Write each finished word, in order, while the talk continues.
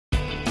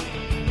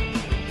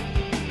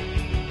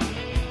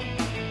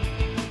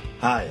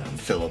Hi, I'm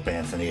Philip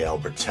Anthony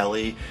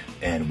Albertelli,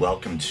 and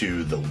welcome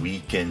to The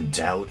Week in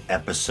Doubt,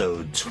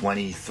 episode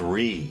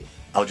 23.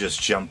 I'll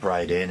just jump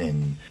right in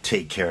and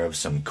take care of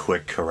some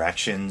quick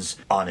corrections.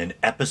 On an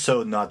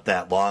episode not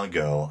that long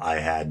ago, I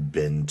had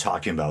been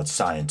talking about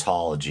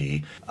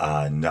Scientology,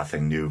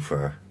 nothing new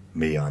for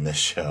me on this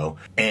show,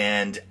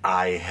 and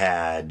I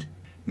had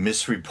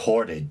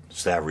misreported,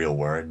 is that a real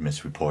word,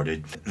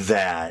 misreported,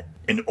 that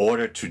in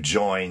order to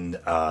join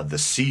the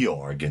Sea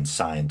Org in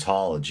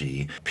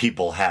Scientology,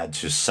 people had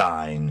to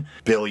sign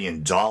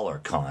billion-dollar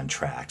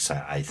contracts,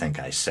 I think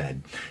I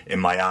said. And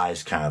my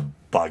eyes kind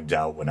of bugged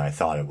out when I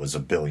thought it was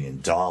 $1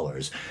 billion.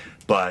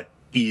 But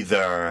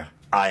either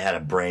I had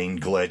a brain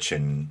glitch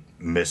and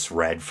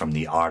misread from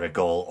the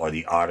article, or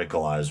the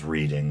article I was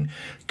reading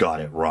got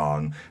it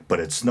wrong.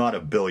 But it's not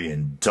 $1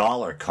 billion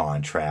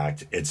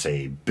contract, it's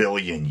a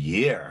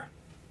billion-year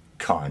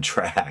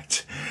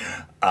contract.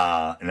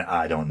 And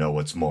I don't know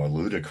what's more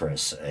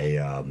ludicrous, a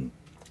 $1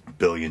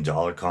 billion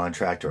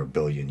contract or a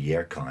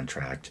billion-year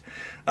contract.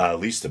 At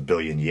least a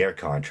billion-year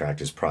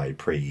contract is probably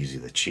pretty easy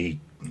to cheat.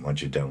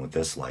 Once you're done with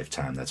this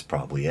lifetime, that's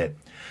probably it.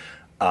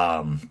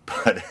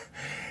 But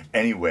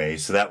anyway,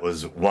 so that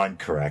was one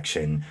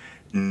correction.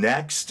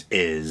 Next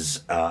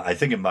is, I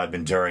think it might have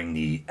been during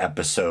the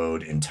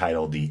episode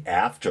entitled The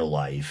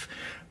Afterlife,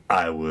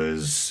 I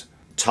was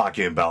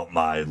talking about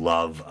my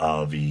love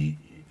of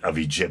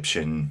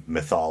Egyptian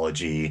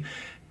mythology,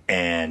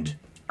 and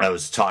I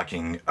was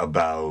talking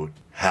about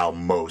how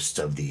most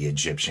of the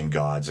Egyptian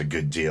gods, a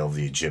good deal of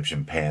the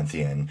Egyptian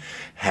pantheon,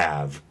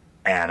 have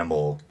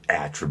animal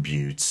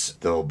attributes.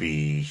 There'll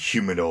be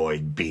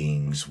humanoid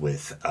beings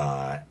with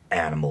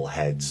animal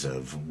heads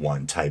of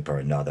one type or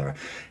another.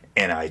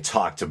 And I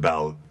talked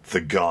about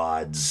the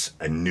gods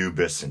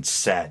Anubis and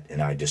Set,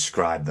 and I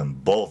described them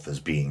both as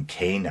being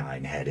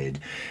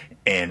canine-headed.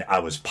 And I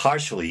was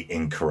partially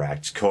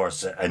incorrect. Of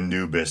course,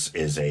 Anubis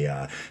is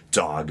a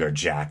dog or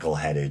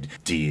jackal-headed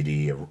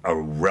deity, a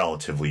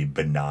relatively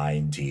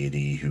benign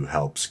deity who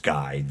helps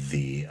guide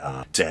the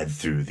dead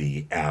through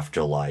the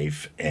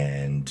afterlife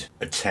and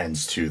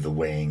attends to the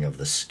weighing of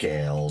the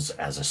scales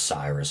as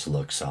Osiris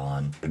looks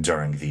on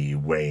during the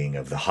weighing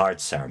of the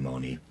heart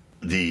ceremony.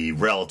 The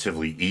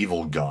relatively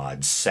evil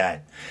god,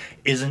 Set,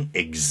 isn't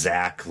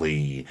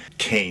exactly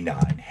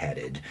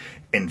canine-headed.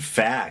 In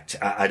fact,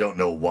 I don't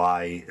know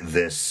why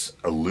this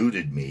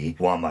eluded me.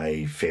 One of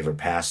my favorite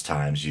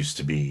pastimes used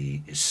to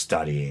be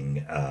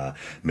studying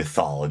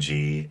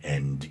mythology,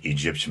 and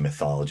Egyptian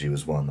mythology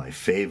was one of my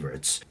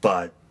favorites.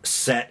 But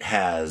Set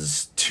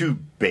has two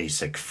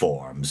basic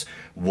forms.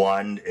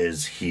 One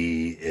is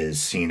he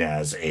is seen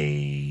as a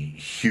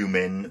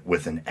human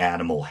with an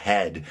animal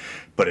head,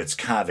 but it's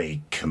kind of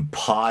a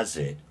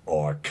composite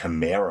or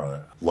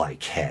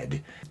chimera-like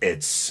head.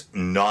 It's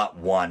not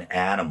one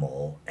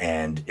animal,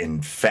 and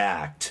in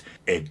fact,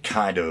 it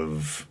kind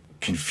of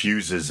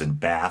confuses and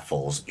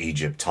baffles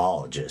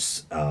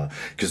Egyptologists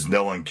because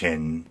no one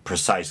can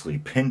precisely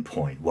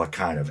pinpoint what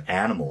kind of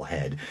animal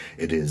head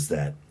it is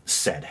that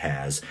Set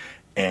has.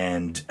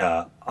 And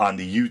on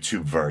the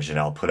YouTube version,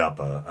 I'll put up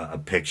a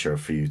picture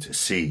for you to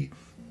see.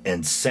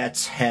 And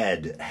Set's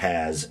head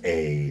has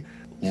a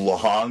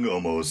long,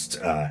 almost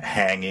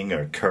hanging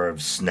or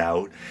curved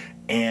snout,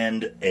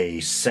 and a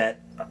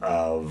set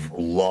of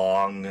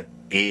long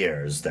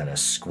ears that are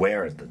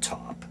square at the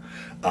top.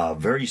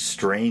 Very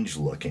strange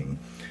looking.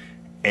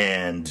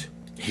 And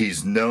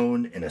he's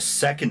known in a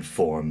second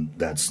form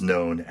that's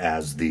known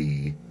as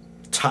the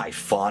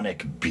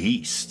Typhonic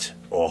beast,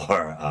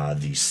 or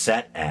the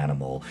Set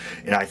animal.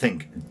 And I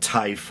think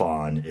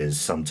Typhon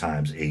is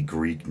sometimes a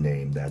Greek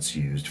name that's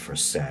used for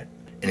Set.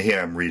 And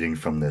here I'm reading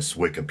from this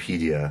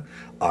Wikipedia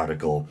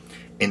article.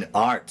 In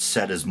art,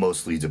 Set is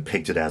mostly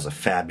depicted as a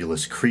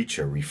fabulous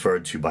creature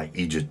referred to by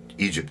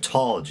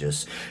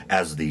Egyptologists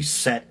as the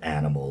Set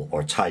animal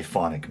or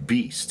Typhonic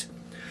beast.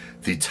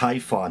 The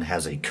Typhon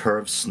has a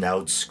curved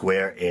snout,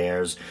 square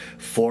ears,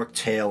 forked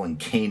tail, and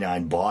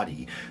canine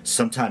body.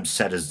 Sometimes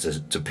Set is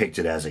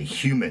depicted as a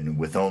human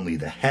with only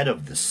the head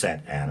of the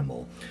Set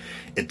animal.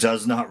 It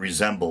does not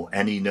resemble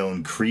any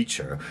known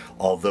creature,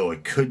 although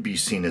it could be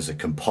seen as a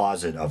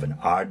composite of an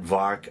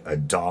aardvark, a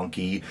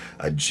donkey,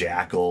 a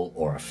jackal,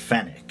 or a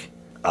fennec.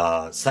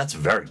 So that's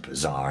very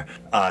bizarre.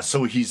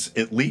 So he's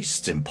at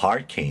least in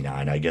part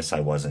canine. I guess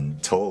I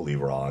wasn't totally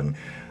wrong.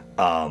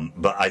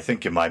 But I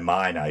think in my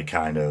mind, I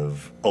kind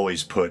of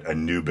always put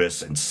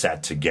Anubis and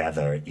Set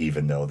together,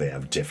 even though they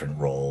have different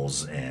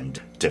roles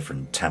and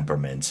different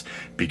temperaments,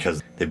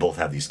 because they both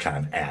have these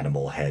kind of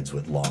animal heads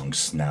with long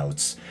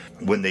snouts.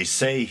 When they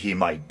say he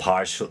might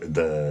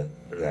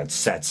that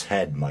Set's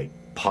head might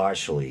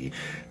partially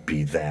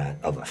be that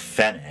of a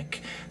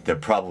fennec, they're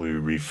probably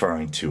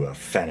referring to a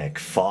fennec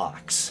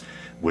fox,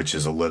 which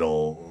is a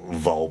little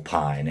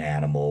vulpine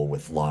animal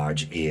with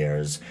large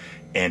ears.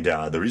 And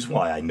the reason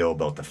why I know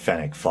about the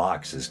fennec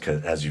fox is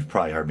because, as you've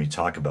probably heard me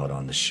talk about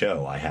on the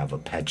show, I have a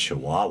pet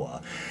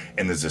Chihuahua.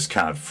 And there's this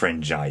kind of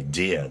fringe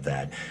idea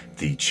that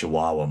the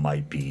Chihuahua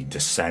might be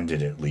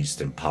descended, at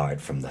least in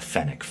part, from the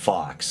fennec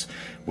fox,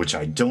 which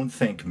I don't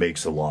think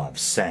makes a lot of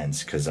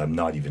sense, because I'm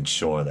not even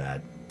sure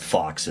that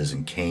foxes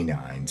and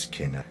canines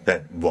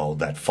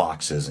that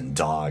foxes and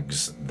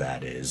dogs,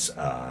 that is,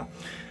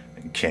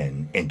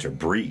 can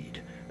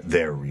interbreed.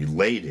 They're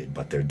related,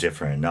 but they're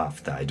different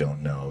enough that I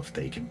don't know if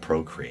they can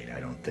procreate. I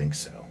don't think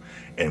so.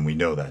 And we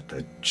know that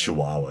the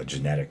Chihuahua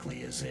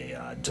genetically is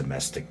a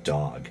domestic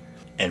dog.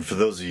 And for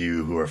those of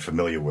you who are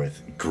familiar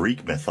with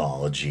Greek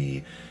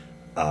mythology,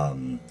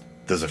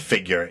 there's a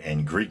figure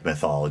in Greek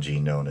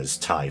mythology known as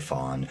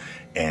Typhon,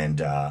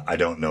 and I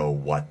don't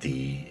know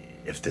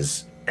if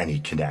there's any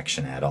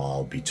connection at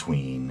all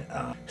between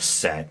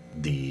Set,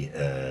 the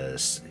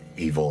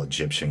evil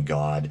Egyptian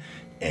god,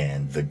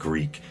 and the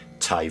Greek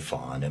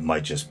Typhon. It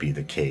might just be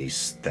the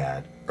case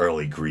that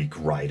early Greek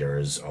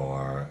writers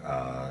or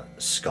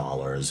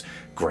scholars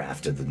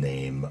grafted the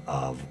name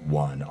of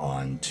one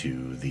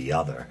onto the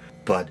other.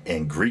 But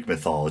in Greek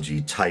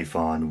mythology,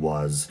 Typhon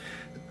was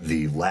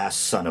the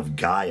last son of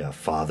Gaia,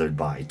 fathered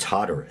by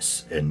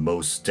Tartarus, and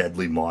most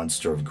deadly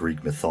monster of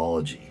Greek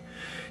mythology.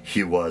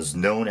 He was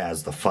known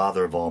as the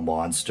father of all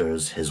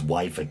monsters. His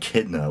wife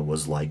Echidna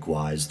was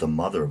likewise the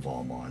mother of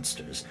all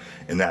monsters.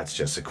 And that's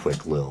just a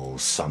quick little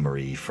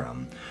summary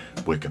from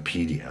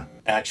Wikipedia.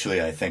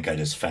 Actually, I think I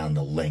just found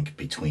the link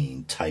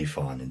between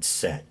Typhon and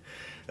Set.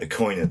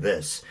 According to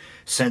this,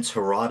 since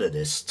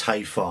Herodotus,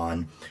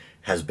 Typhon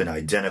has been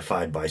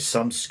identified by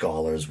some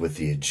scholars with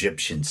the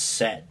Egyptian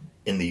Set.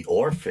 In the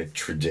Orphic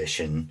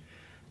tradition,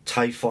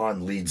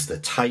 Typhon leads the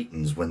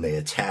Titans when they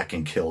attack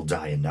and kill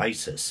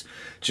Dionysus,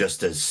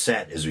 just as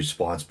Set is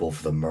responsible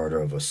for the murder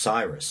of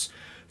Osiris.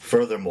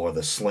 Furthermore,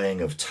 the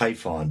slaying of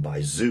Typhon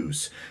by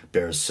Zeus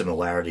bears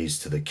similarities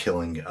to the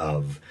killing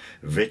of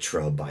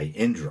Vitra by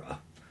Indra,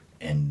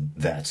 and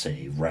that's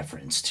a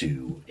reference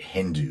to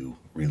Hindu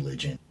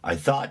religion. I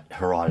thought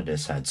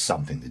Herodotus had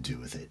something to do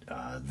with it.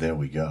 There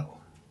we go.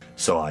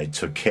 So I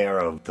took care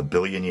of the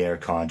billionaire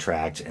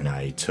contract, and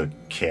I took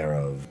care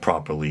of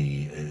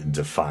properly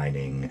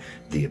defining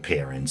the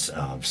appearance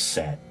of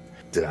Set.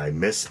 Did I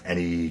miss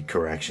any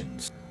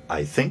corrections?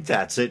 I think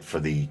that's it for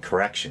the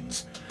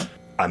corrections.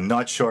 I'm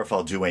not sure if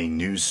I'll do any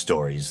news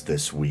stories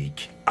this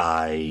week.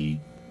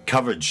 I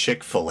covered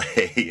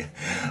Chick-fil-A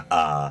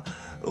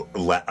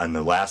on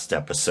the last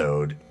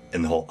episode,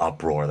 in the whole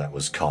uproar that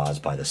was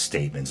caused by the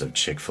statements of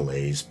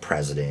Chick-fil-A's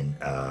president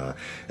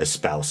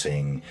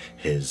espousing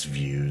his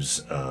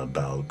views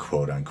about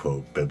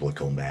quote-unquote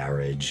biblical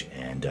marriage,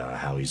 and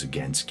how he's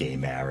against gay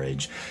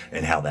marriage,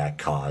 and how that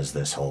caused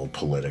this whole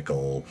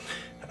political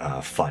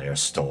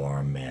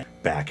firestorm and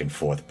back and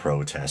forth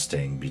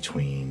protesting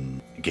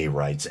between gay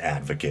rights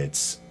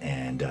advocates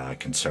and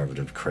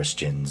conservative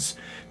Christians.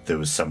 There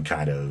was some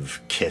kind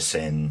of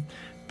kiss-in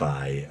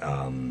by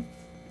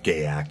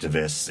gay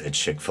activists at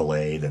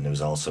Chick-fil-A. Then there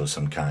was also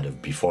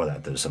before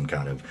that, there was some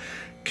kind of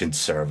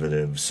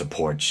conservative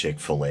support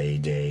Chick-fil-A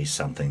day,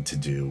 something to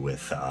do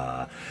with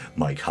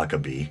Mike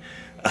Huckabee,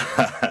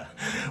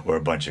 where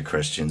a bunch of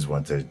Christians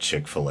went to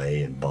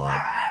Chick-fil-A and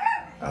bought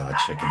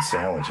chicken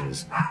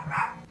sandwiches.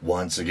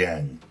 Once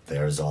again,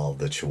 there's all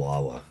the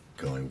Chihuahua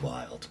going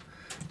wild.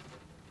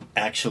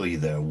 Actually,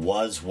 there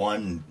was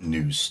one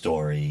news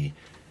story.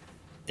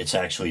 It's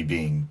actually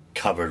being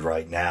covered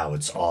right now.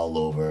 It's all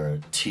over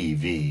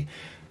TV.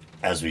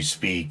 As we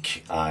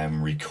speak,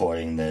 I'm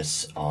recording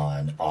this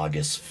on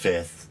August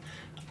 5th,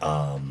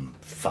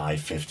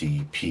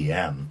 5:50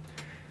 p.m.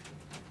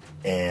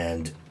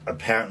 And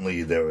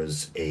apparently there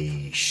was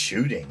a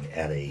shooting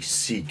at a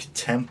Sikh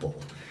temple.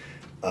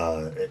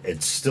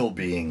 It's still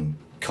being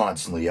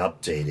constantly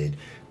updated,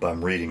 but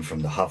I'm reading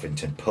from the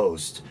Huffington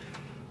Post.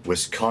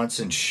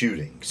 Wisconsin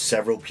shooting.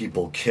 Several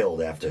people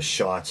killed after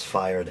shots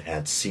fired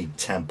at Sikh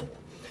temple.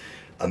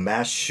 A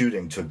mass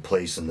shooting took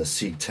place in the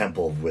Sikh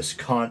temple of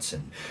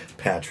Wisconsin,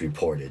 Patch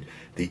reported.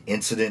 The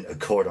incident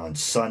occurred on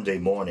Sunday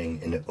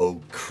morning in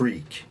Oak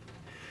Creek.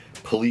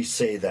 Police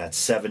say that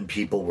 7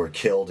 people were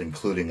killed,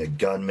 including a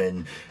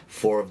gunman.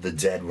 4 of the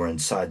dead were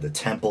inside the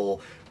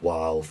temple,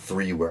 while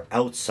 3 were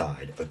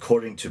outside.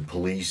 According to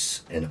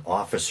police, an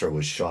officer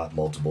was shot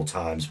multiple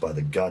times by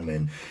the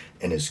gunman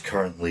and is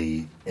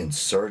currently in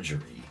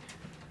surgery.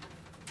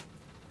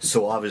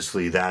 So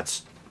obviously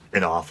that's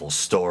an awful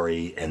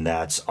story, and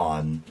that's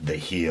on the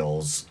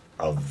heels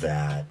of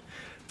that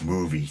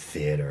movie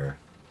theater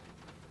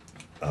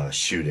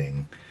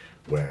shooting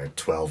where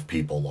 12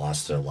 people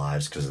lost their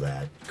lives because of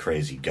that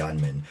crazy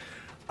gunman.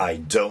 I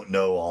don't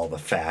know all the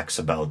facts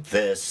about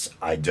this.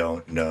 I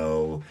don't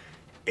know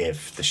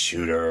if the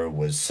shooter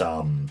was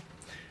some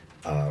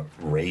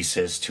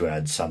racist who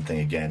had something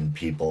against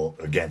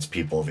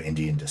people of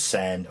Indian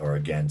descent or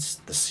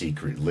against the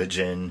Sikh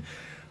religion,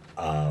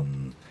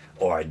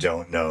 or I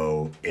don't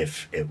know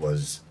if it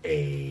was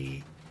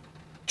a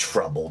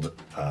troubled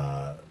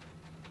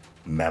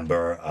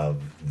member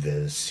of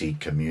the Sikh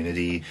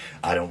community.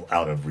 I don't,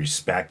 out of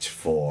respect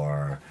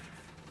for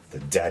the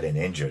dead and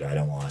injured, I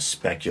don't want to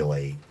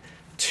speculate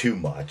too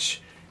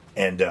much.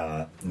 And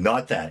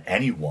not that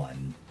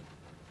anyone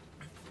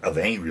of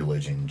any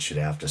religion should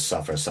have to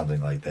suffer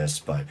something like this,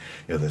 but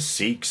the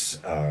Sikhs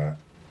are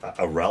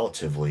a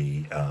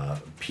relatively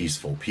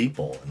peaceful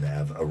people, and they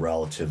have a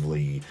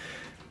relatively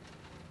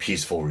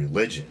peaceful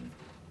religion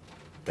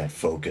that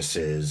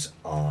focuses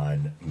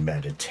on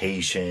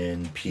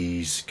meditation,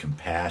 peace,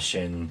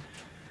 compassion.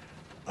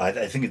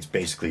 I think it's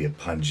basically a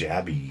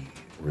Punjabi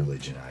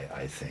religion,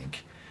 I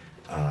think.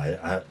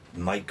 I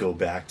might go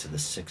back to the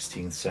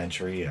 16th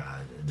century.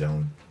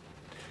 Don't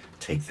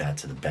take that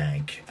to the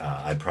bank.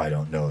 I probably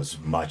don't know as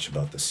much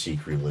about the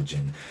Sikh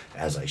religion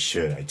as I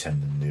should. I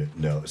tend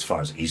to know, as far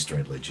as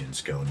Eastern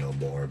religions go, know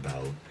more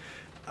about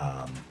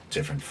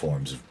different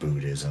forms of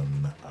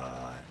Buddhism,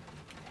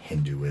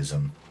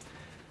 Hinduism.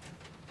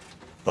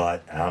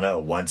 But I don't know,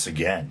 once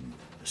again,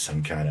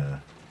 some kind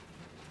of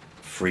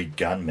freak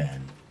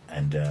gunman.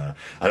 And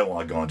I don't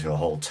want to go into a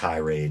whole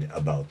tirade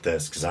about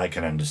this, because I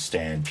can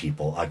understand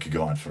people. I could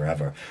go on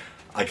forever.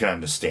 I can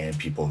understand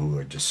people who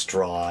are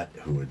distraught,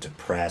 who are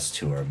depressed,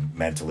 who are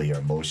mentally or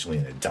emotionally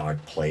in a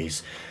dark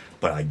place,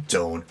 but I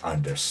don't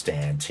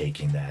understand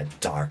taking that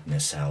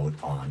darkness out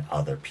on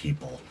other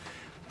people.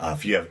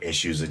 If you have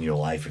issues in your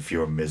life, if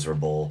you're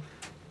miserable,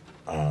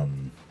 I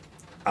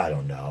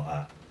don't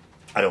know.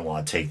 I don't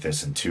want to take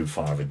this in too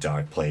far of a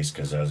dark place,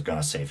 because I was going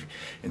to say,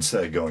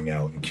 instead of going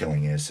out and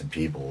killing innocent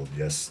people,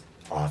 just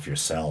off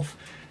yourself.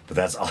 But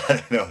that's all.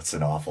 I know it's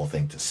an awful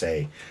thing to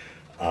say.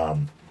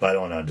 But I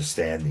don't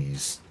understand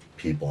these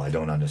people. I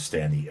don't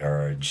understand the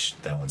urge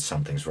that when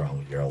something's wrong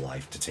with your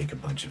life to take a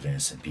bunch of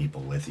innocent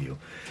people with you.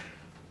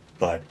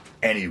 But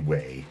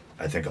anyway,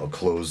 I think I'll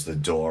close the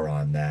door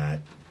on that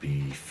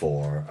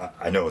before.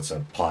 I know it's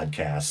a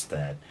podcast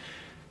that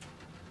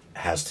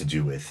has to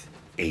do with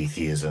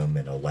atheism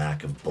and a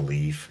lack of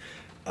belief,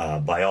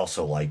 but I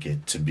also like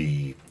it to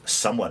be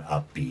somewhat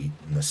upbeat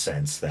in the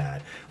sense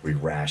that we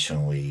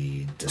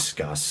rationally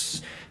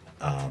discuss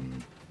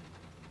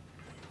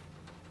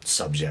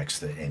subjects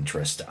that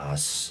interest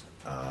us.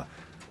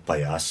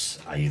 By us,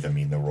 I either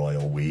mean the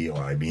royal we, or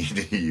I mean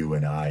you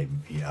and I,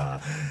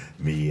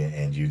 me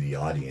and you, the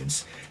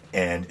audience.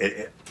 And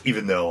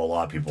even though a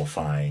lot of people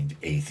find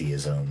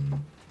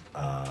atheism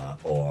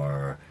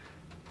or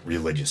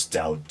religious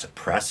doubt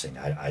depressing,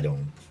 I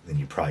don't, and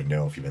you probably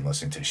know if you've been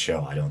listening to the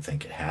show, I don't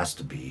think it has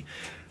to be.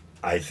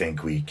 I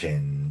think we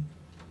can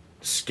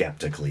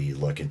skeptically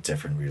look at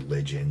different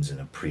religions and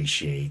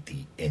appreciate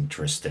the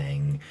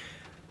interesting,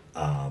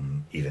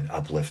 even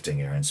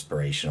uplifting or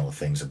inspirational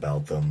things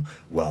about them,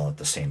 while at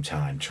the same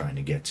time trying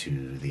to get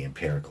to the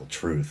empirical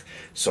truth.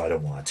 So I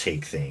don't want to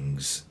take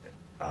things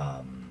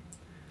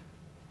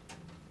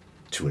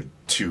to a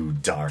too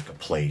dark a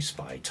place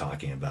by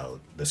talking about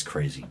this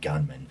crazy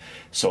gunman.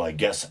 So I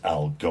guess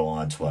I'll go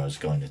on to what I was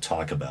going to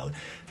talk about.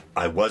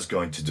 I was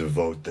going to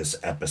devote this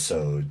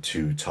episode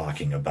to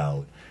talking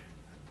about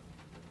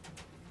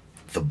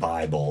the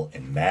Bible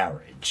and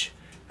marriage.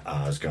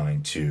 I was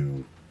going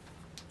to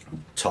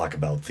talk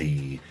about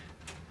the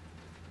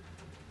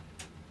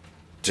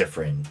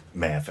different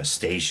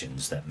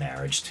manifestations that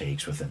marriage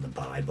takes within the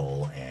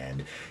Bible,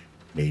 and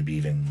maybe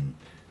even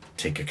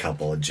take a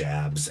couple of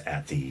jabs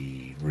at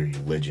the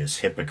religious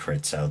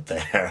hypocrites out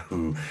there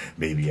who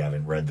maybe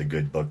haven't read the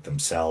good book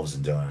themselves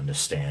and don't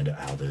understand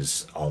how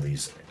there's all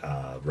these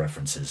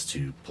references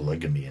to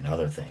polygamy and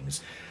other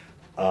things.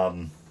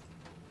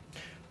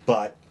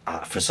 But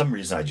for some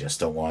reason, I just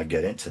don't want to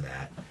get into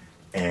that.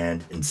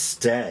 And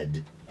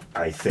instead,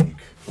 I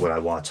think what I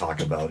want to talk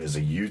about is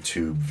a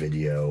YouTube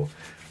video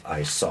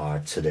I saw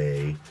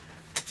today.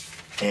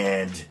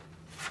 And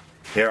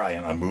here I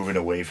am. I'm moving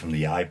away from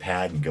the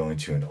iPad and going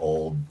to an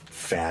old,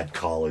 fat,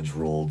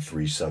 college-ruled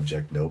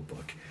 3-subject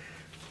notebook.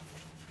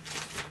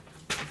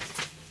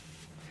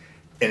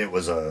 And it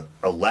was a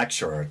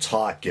lecture or a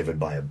talk given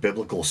by a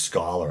biblical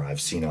scholar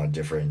I've seen on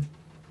different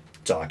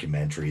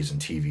documentaries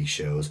and TV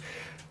shows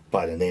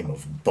by the name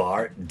of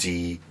Bart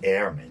D.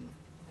 Ehrman,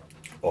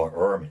 or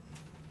Ehrman.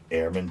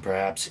 Ehrman,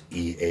 perhaps,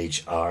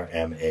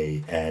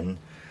 Ehrman.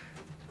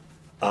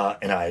 And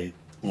I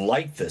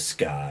like this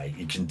guy.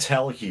 You can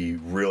tell he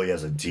really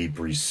has a deep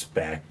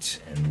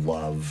respect and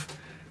love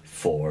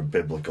for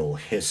biblical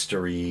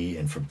history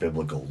and for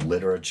biblical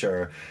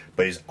literature,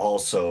 but he's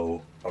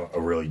also a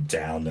really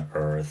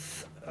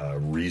down-to-earth,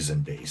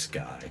 reason-based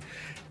guy.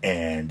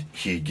 And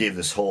he gave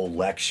this whole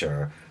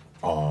lecture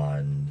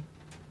on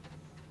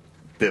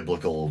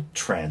biblical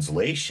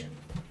translation.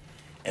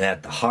 And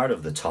at the heart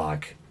of the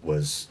talk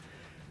was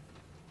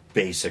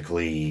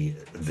basically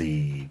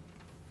the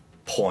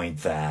point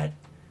that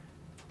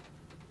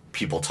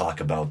people talk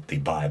about the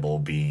Bible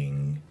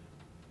being,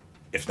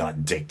 if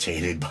not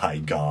dictated by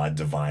God,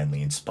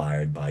 divinely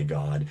inspired by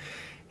God.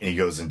 And he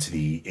goes into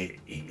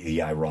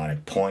the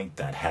ironic point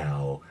that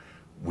how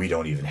we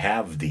don't even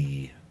have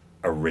the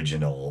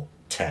original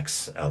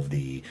texts of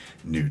the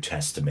New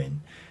Testament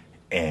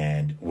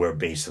and we're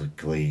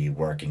basically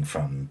working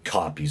from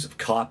copies of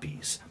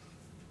copies.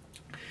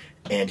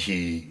 And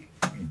he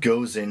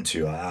goes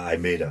into, I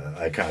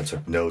kind of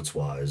took notes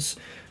while I was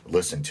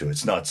listening to it.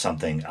 It's not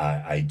something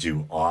I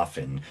do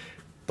often,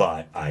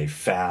 but I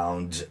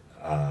found,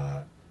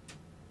 I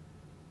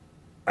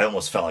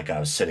almost felt like I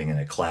was sitting in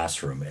a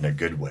classroom in a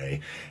good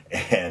way.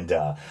 And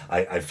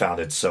I found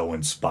it so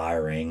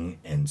inspiring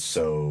and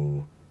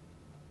so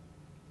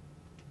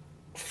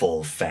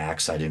full of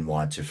facts. I didn't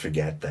want to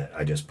forget that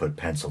I just put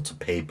pencil to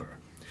paper.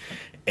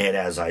 And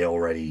as I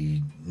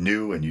already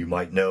knew, and you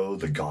might know,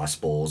 the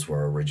Gospels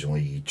were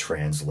originally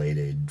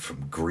translated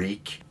from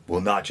Greek.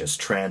 Well, not just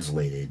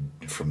translated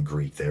from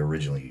Greek, they were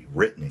originally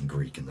written in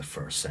Greek in the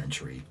 1st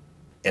century.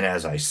 And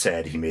as I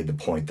said, he made the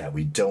point that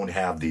we don't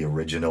have the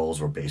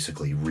originals. We're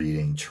basically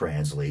reading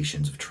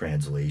translations of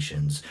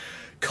translations,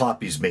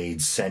 copies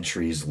made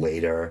centuries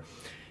later.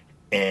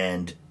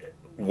 And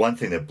one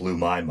thing that blew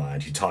my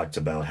mind, he talked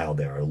about how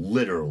there are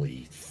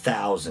literally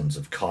thousands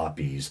of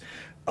copies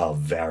of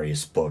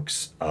various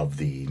books of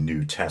the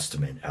New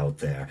Testament out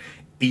there,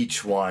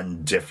 each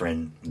one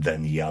different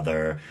than the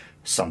other,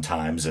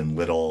 sometimes in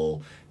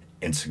little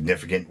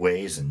insignificant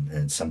ways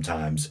and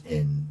sometimes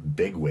in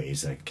big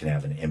ways that can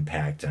have an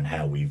impact on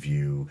how we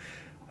view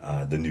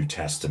the New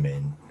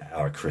Testament,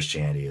 our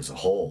Christianity as a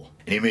whole.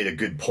 And he made a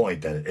good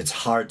point that it's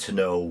hard to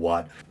know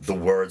what the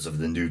words of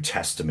the New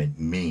Testament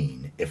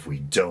mean if we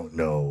don't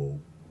know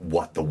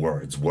what the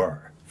words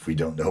were, if we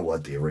don't know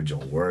what the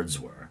original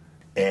words were.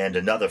 And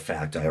another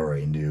fact I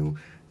already knew,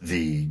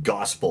 the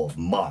Gospel of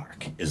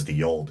Mark is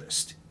the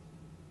oldest,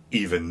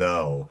 even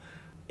though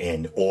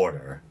in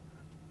order,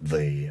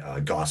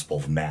 the Gospel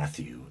of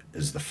Matthew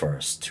is the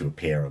first to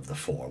appear of the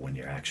 4 when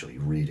you're actually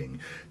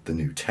reading the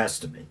New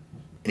Testament.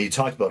 And he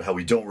talked about how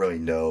we don't really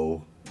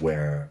know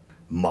where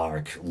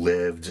Mark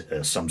lived.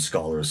 Some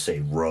scholars say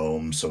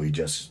Rome, so he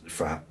just,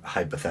 for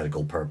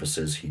hypothetical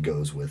purposes, he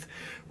goes with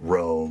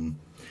Rome.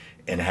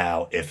 And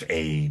how if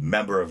a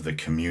member of the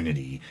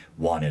community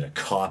wanted a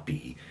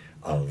copy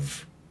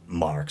of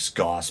Mark's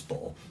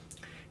Gospel,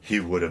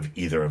 he would have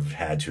either have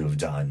had to have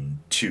done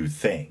 2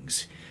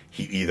 things.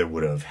 He either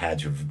would have had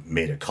to have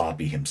made a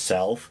copy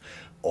himself,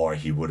 or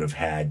he would have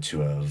had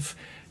to have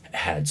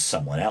had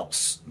someone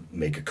else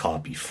make a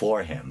copy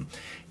for him.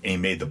 And he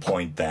made the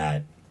point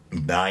that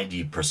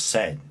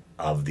 90%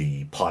 of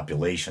the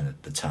population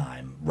at the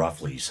time,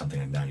 roughly something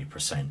like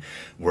 90%,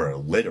 were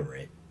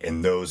illiterate.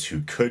 And those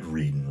who could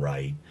read and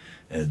write,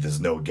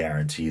 there's no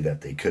guarantee that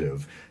they could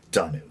have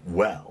done it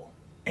well.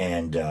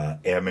 And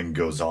Ehrman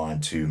goes on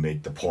to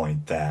make the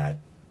point that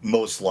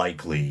most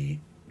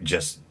likely,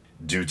 just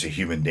due to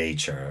human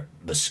nature,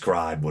 the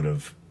scribe would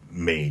have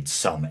made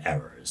some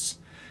errors.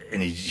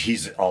 And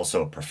he's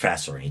also a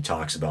professor, and he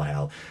talks about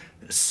how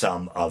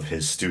some of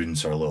his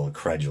students are a little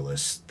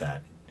credulous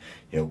that,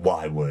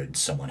 why would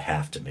someone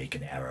have to make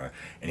an error?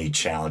 And he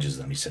challenges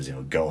them. He says,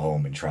 go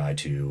home and try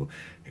to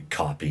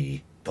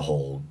copy the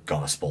whole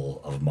Gospel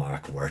of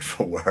Mark word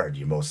for word.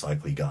 You're most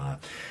likely gonna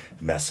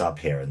mess up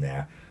here and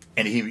there.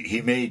 And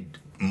he made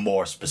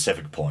more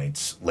specific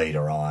points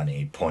later on.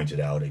 He pointed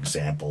out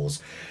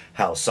examples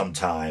how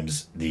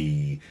sometimes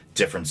the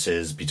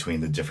differences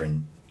between the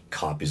different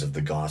copies of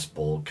the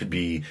Gospel could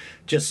be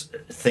just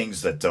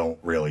things that don't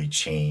really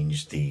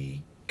change the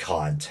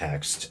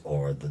context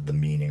or the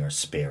meaning or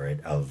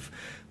spirit of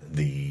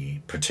the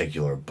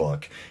particular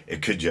book.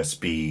 It could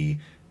just be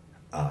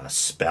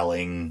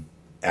spelling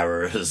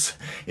errors.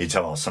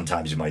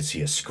 Sometimes you might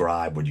see a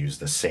scribe would use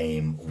the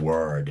same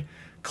word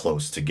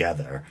close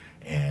together,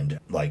 and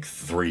like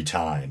 3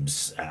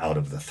 times out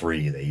of the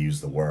 3 they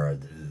use the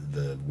word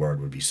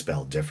would be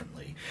spelled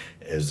differently.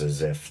 It's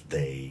as if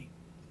they,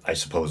 I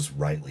suppose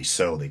rightly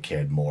so, they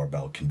cared more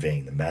about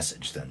conveying the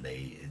message than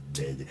they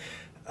did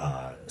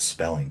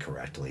spelling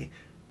correctly.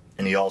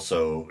 And he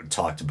also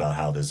talked about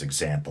how there's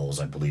examples,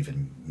 I believe,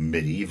 in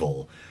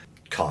medieval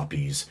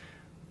copies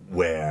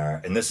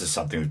where, and this is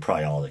something we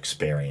probably all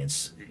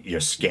experience, you're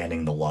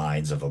scanning the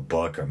lines of a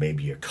book, or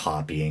maybe you're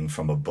copying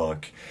from a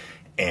book,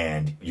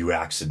 and you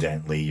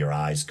accidentally, your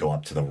eyes go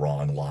up to the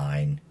wrong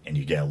line, and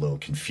you get a little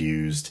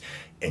confused,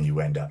 and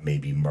you end up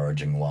maybe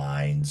merging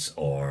lines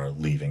or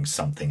leaving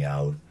something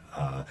out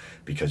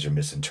because you're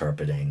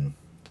misinterpreting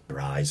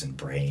your eyes and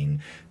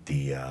brain,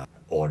 the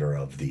order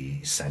of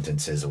the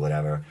sentences or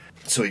whatever.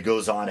 So he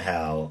goes on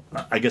how,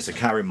 I guess it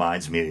kind of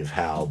reminds me of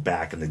how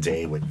back in the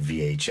day with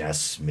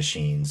VHS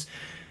machines,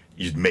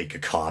 you'd make a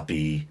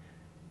copy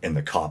and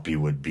the copy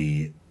would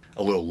be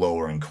a little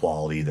lower in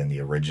quality than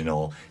the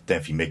original. Then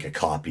if you make a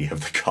copy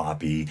of the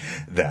copy,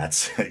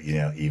 that's,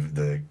 even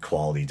the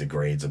quality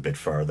degrades a bit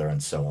further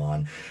and so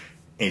on.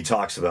 And he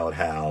talks about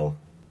how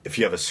if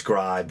you have a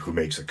scribe who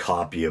makes a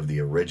copy of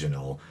the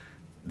original,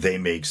 they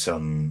make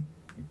some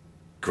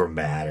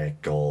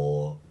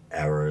grammatical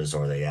errors,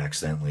 or they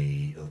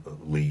accidentally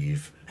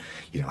leave,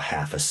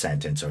 half a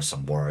sentence or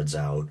some words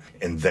out.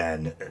 And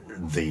then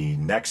the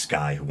next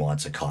guy who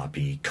wants a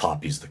copy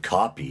copies the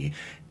copy,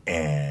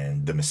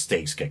 and the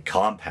mistakes get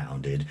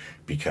compounded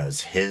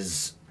because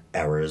his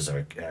errors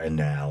are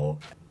now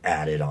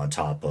added on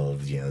top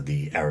of,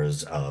 the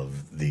errors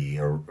of the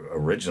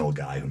original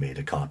guy who made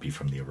a copy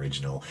from the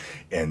original.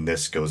 And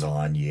this goes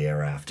on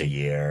year after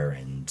year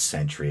and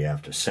century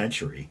after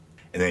century.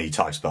 And then he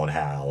talks about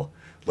how,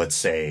 let's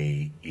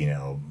say,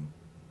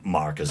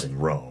 Mark is in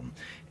Rome,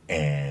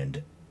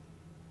 and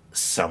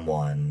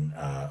someone,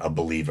 a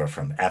believer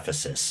from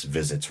Ephesus,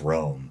 visits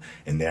Rome,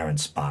 and they're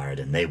inspired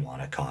and they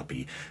want a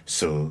copy.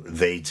 So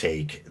they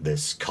take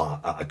this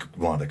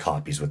one of the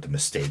copies with the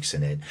mistakes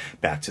in it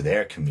back to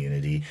their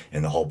community,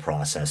 and the whole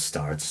process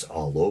starts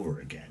all over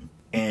again.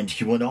 And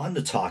he went on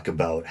to talk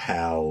about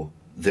how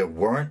there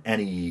weren't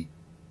any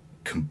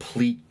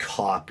complete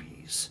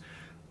copies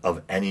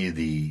of any of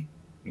the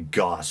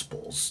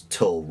Gospels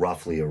till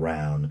roughly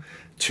around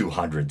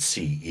 200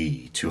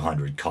 CE,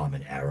 200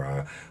 Common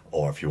Era,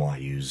 or if you want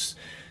to use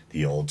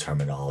the old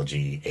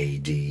terminology,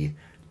 AD,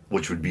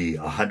 which would be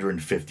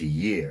 150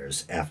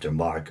 years after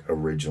Mark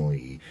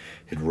originally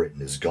had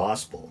written his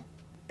Gospel.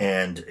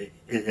 And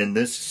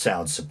this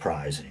sounds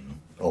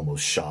surprising,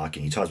 almost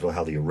shocking. He talks about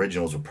how the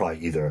originals were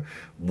probably either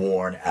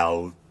worn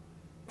out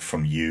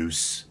from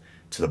use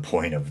to the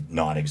point of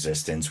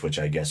non-existence, which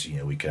I guess,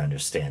 we could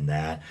understand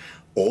that,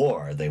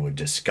 or they were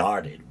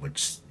discarded,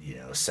 which,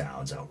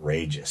 sounds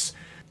outrageous.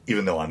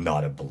 Even though I'm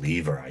not a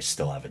believer, I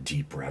still have a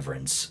deep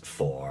reverence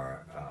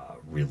for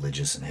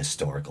religious and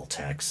historical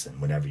texts.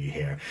 And whenever you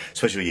hear,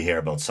 especially when you hear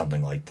about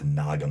something like the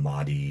Nag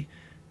Hammadi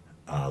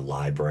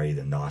library,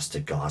 the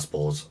Gnostic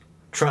Gospels,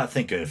 try to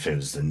think if it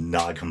was the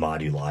Nag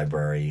Hammadi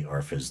library or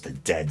if it was the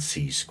Dead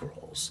Sea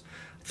Scrolls.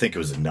 I think it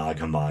was the Nag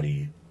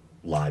Hammadi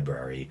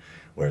library,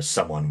 where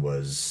someone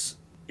was,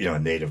 a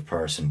native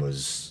person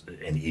was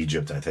in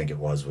Egypt, I think it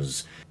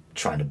was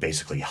trying to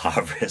basically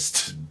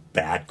harvest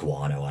bat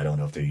guano. I don't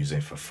know if they're using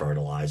it for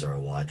fertilizer or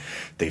what.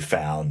 They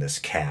found this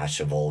cache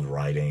of old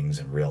writings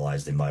and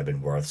realized they might have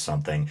been worth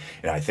something.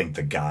 And I think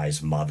the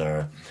guy's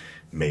mother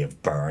may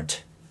have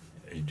burnt,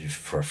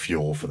 for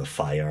fuel for the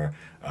fire,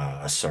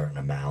 a certain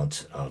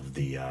amount of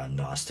the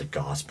Gnostic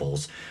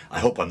Gospels. I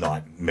hope I'm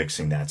not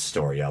mixing that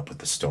story up with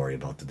the story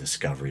about the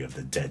discovery of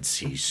the Dead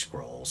Sea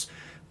Scrolls,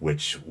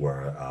 which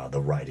were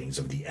the writings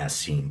of the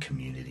Essene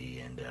community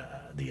and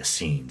the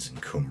Essenes in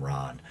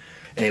Qumran.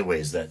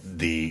 Anyways, that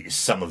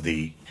some of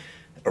the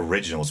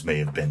originals may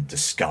have been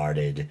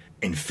discarded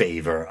in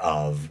favor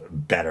of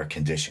better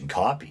condition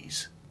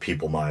copies.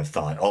 People might have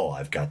thought, oh,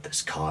 I've got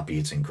this copy,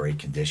 it's in great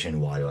condition,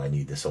 why do I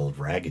need this old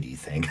raggedy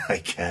thing? I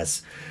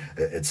guess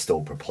it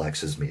still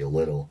perplexes me a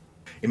little.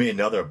 He made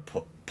another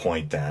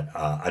point that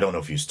I don't know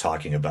if he was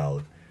talking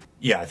about,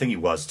 I think he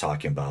was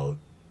talking about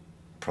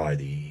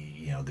probably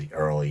the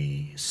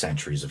early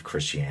centuries of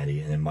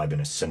Christianity, and it might have been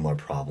a similar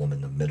problem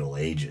in the Middle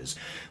Ages,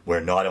 where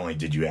not only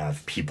did you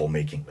have people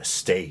making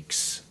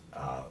mistakes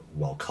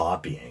while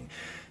copying,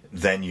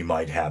 then you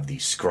might have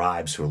these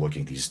scribes who are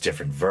looking at these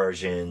different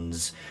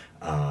versions,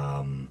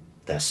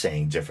 that's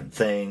saying different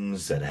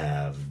things, that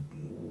have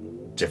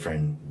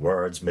different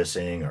words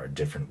missing or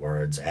different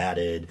words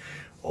added,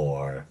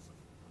 or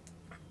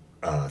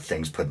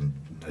things put in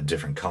a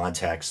different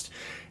context.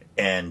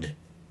 And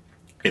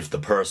if the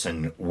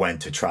person went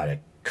to try to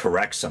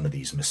correct some of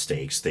these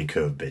mistakes, they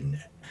could have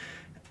been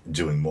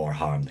doing more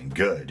harm than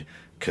good,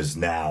 because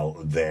now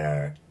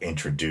they're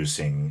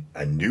introducing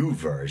a new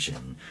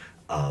version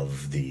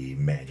of the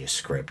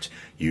manuscript.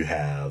 You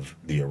have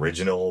the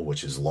original,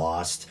 which is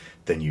lost,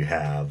 then you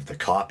have the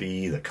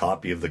copy of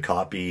the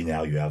copy.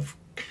 Now you have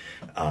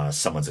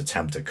someone's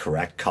attempt to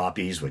correct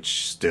copies,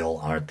 which still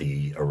aren't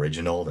the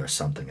original, they're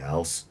something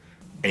else.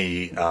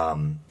 He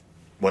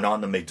went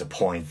on to make the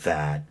point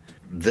that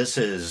this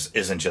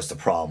isn't just a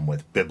problem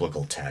with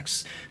biblical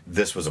texts.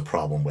 This was a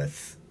problem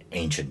with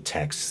ancient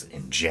texts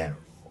in general.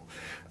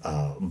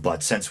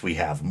 But since we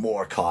have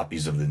more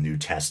copies of the New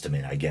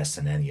Testament, I guess,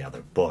 than any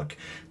other book,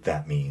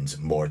 that means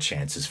more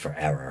chances for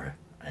error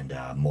and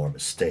more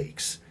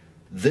mistakes.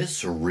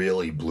 This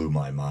really blew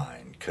my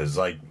mind, because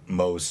like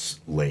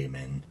most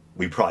laymen,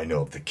 we probably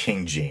know of the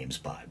King James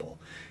Bible.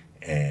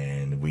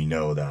 And we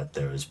know that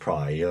there's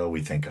probably,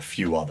 we think a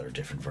few other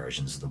different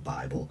versions of the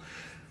Bible.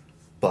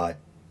 But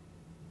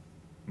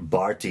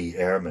Bart D.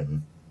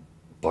 Ehrman,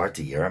 I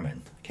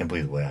can't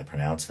believe the way I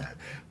pronounce that,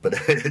 but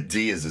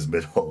D is his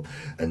middle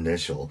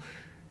initial.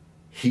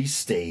 He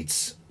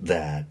states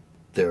that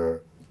there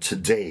are to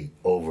date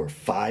over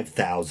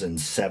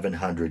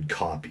 5,700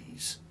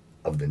 copies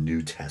of the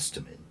New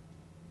Testament,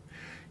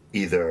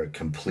 either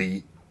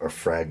complete or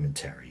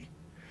fragmentary.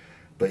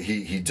 But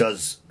he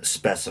does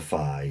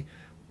specify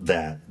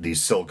that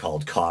these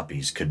so-called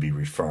copies could be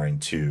referring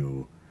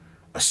to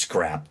a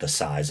scrap the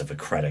size of a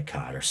credit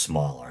card or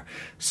smaller,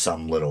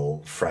 some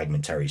little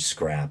fragmentary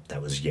scrap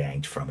that was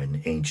yanked from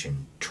an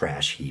ancient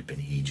trash heap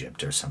in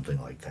Egypt or something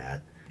like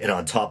that. And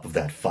on top of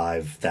that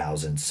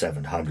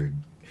 5,700,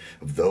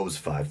 of those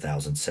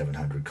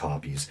 5,700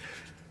 copies,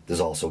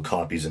 there's also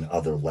copies in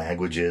other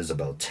languages,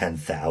 about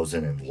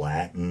 10,000 in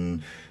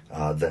Latin.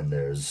 Then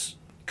there's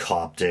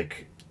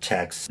Coptic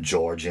texts,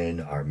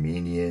 Georgian,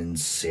 Armenian,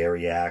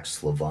 Syriac,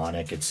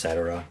 Slavonic,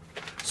 etc.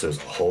 So there's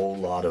a whole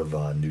lot of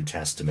New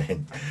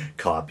Testament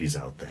copies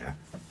out there.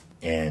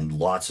 And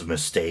lots of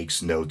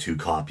mistakes. No two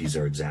copies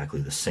are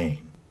exactly the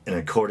same. And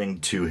according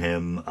to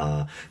him,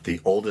 the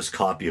oldest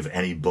copy of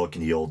any book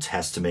in the Old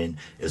Testament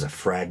is a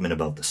fragment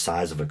about the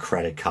size of a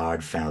credit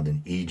card found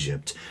in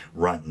Egypt,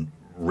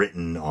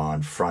 written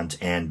on front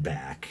and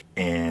back.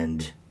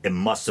 And it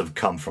must have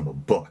come from a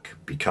book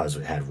because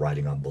it had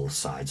writing on both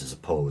sides as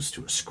opposed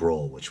to a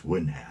scroll, which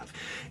wouldn't have.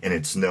 And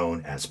it's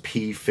known as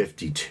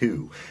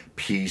P52,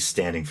 P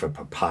standing for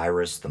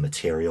papyrus, the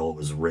material it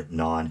was written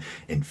on,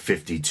 and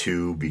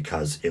 52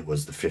 because it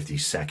was the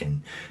 52nd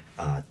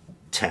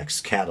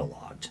text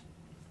cataloged.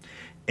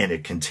 And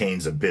it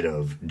contains a bit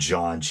of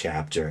John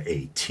chapter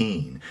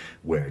 18,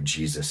 where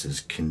Jesus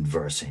is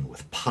conversing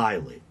with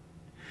Pilate.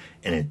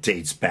 And it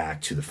dates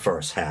back to the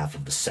first half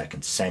of the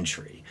 2nd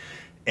century.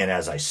 And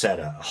as I said,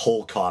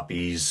 whole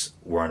copies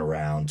weren't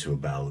around to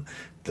about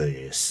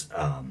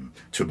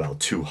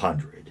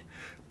 200,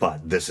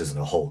 but this isn't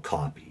a whole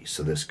copy,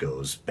 so this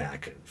goes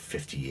back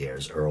 50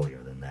 years earlier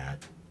than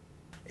that.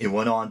 It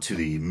went on to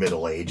the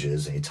Middle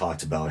Ages, and he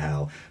talked about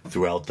how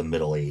throughout the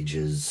Middle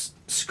Ages,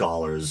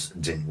 scholars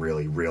didn't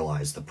really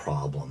realize the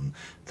problem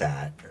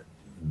that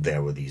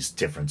there were these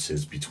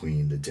differences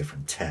between the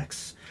different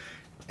texts.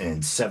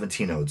 In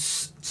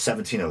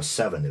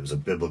 1707, there was a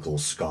biblical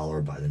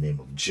scholar by the name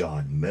of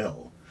John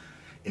Mill,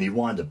 and he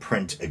wanted to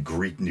print a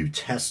Greek New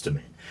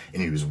Testament,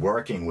 and he was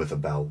working with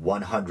about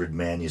 100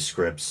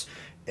 manuscripts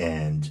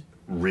and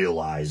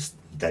realized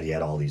that he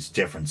had all these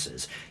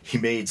differences. He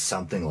made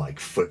something like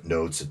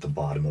footnotes at the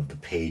bottom of the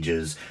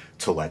pages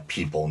to let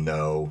people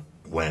know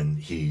when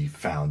he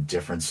found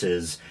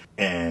differences,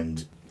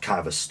 and kind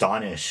of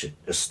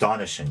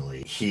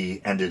astonishingly,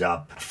 he ended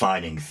up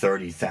finding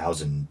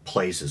 30,000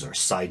 places, or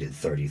cited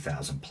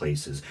 30,000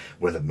 places,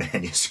 where the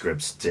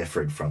manuscripts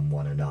differed from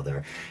one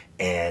another.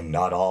 And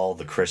not all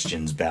the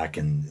Christians back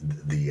in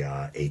the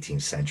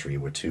 18th century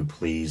were too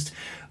pleased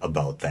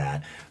about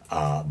that.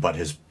 But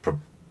his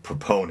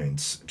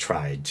proponents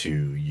tried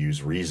to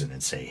use reason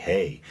and say,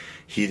 hey,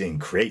 he didn't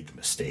create the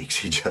mistakes,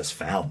 he just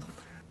found them.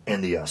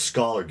 And the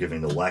scholar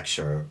giving the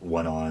lecture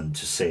went on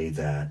to say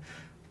that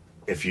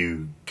if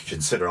you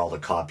consider all the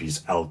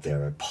copies out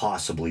there,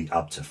 possibly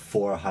up to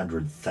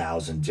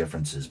 400,000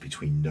 differences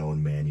between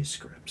known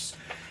manuscripts.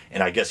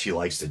 And I guess he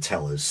likes to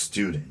tell his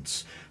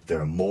students there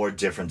are more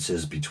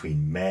differences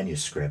between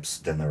manuscripts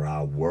than there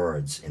are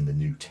words in the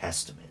New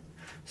Testament.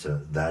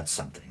 So that's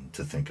something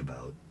to think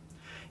about.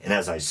 And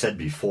as I said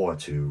before,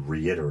 to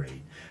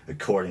reiterate,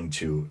 according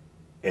to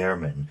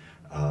Ehrman,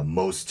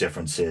 most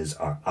differences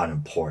are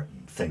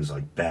unimportant. Things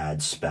like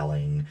bad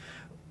spelling,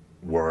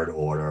 word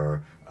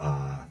order,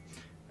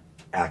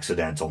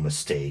 accidental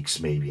mistakes,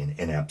 maybe an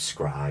inept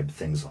scribe,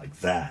 things like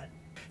that.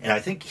 And I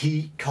think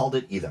he called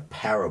it either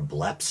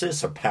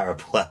parablepsis or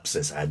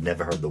paraplepsis. I'd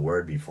never heard the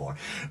word before,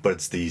 but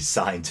it's the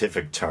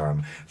scientific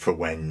term for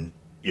when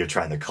you're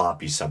trying to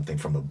copy something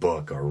from a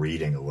book or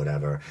reading or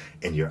whatever,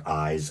 and your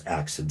eyes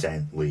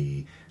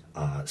accidentally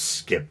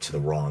skip to the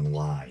wrong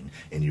line,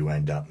 and you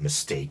end up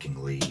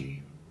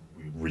mistakenly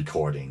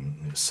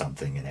recording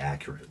something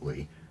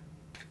inaccurately.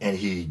 And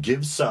he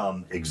gives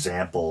some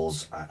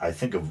examples. I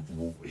think of,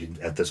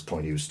 at this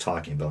point, he was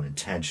talking about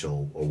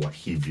intentional, or what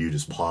he viewed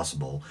as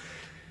possible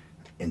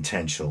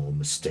intentional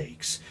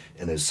mistakes.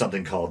 And there's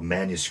something called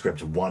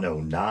Manuscript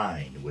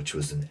 109, which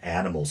was an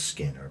animal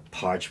skin or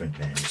parchment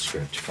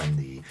manuscript from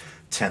the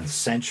 10th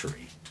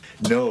century.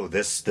 No,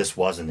 this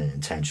wasn't an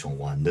intentional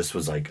one. This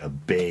was like a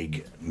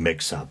big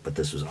mix-up, but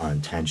this was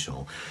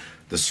unintentional.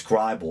 The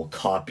scribe was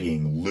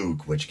copying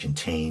Luke, which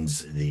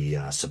contains the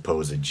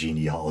supposed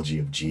genealogy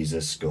of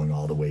Jesus going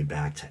all the way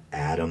back to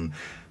Adam.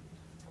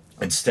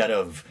 Instead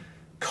of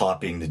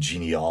copying the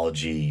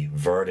genealogy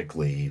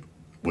vertically,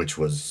 which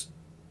was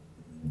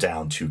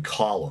down 2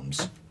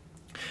 columns,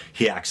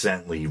 he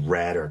accidentally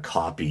read or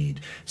copied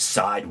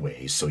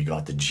sideways, so he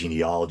got the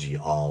genealogy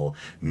all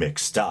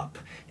mixed up,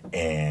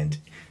 and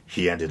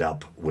he ended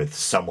up with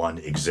someone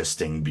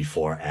existing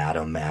before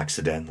Adam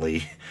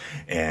accidentally,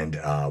 and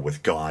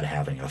with God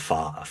having a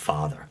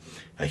father,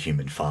 a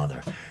human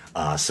father.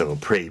 So a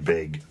pretty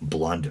big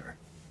blunder.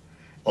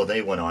 Oh,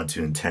 they went on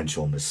to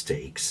intentional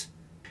mistakes.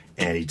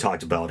 And he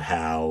talked about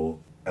how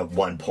at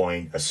one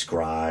point a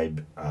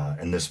scribe,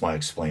 and this might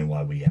explain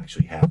why we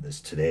actually have this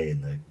today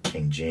in the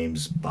King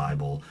James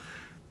Bible,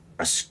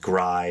 a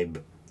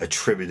scribe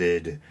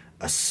attributed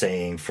a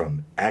saying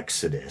from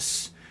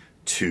Exodus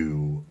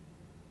to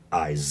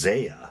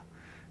Isaiah,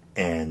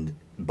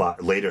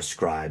 but later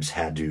scribes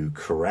had to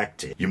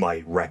correct it. You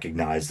might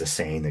recognize the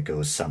saying that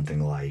goes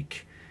something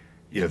like,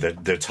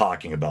 they're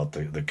talking about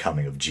the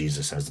coming of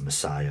Jesus as the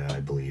Messiah, I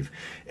believe,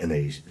 and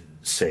they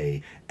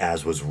say,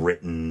 as was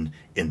written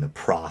in the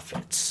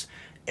prophets.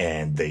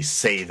 And they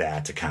say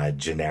that to kind of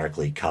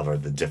generically cover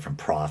the different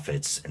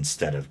prophets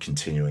instead of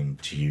continuing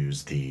to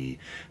use the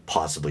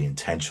possibly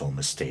intentional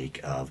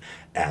mistake of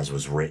as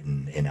was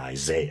written in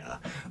Isaiah,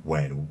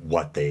 when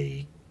what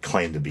they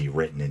claimed to be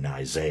written in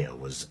Isaiah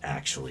was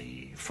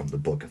actually from the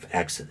book of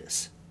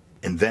Exodus.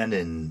 And then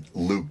in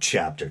Luke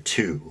chapter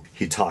 2,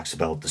 he talks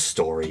about the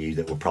story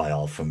that we're probably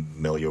all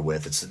familiar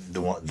with. It's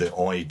the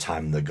only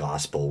time in the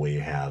gospel where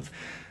you have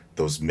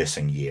those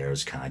missing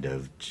years kind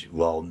of,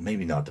 well,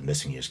 maybe not the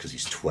missing years because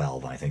he's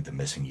 12. I think the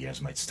missing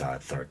years might start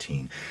at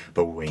 13.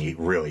 But when you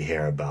really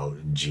hear about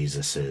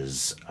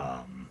Jesus's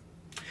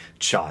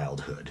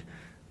childhood,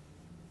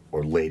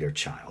 or later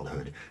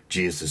childhood.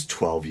 Jesus is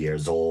 12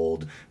 years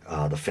old.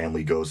 The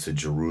family goes to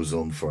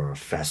Jerusalem for a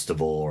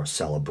festival or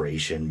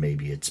celebration.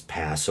 Maybe it's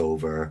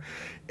Passover.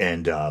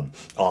 And all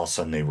of a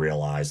sudden they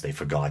realize they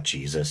forgot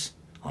Jesus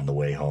on the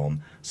way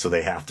home. So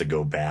they have to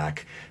go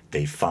back.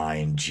 They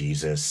find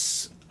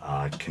Jesus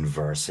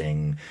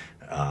conversing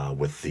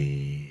with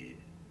the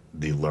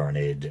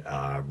learned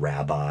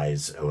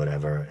rabbis or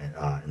whatever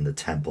in the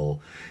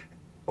temple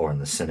or in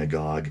the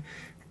synagogue.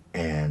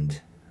 And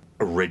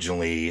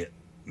originally,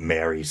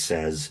 Mary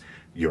says,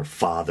 your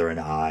father and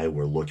I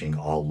were looking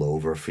all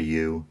over for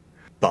you.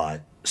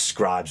 But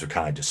scribes were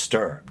kind of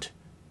disturbed.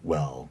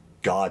 Well,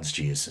 God's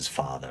Jesus'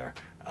 father.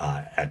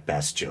 At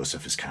best,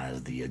 Joseph is kind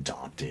of the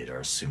adopted or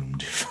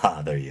assumed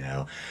father, you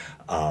know.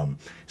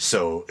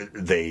 So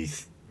they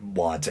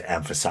want to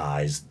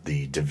emphasize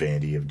the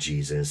divinity of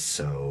Jesus.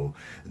 So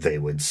they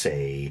would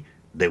say,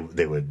 they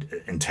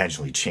would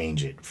intentionally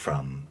change it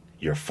from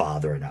your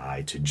father and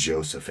I to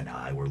Joseph and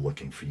I were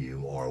looking for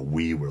you, or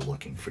we were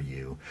looking for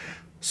you.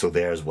 So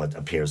there's what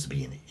appears to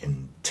be an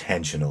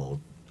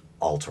intentional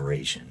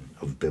alteration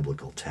of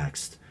biblical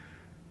text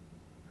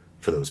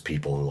for those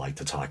people who like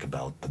to talk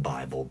about the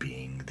Bible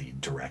being the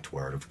direct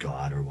word of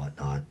God or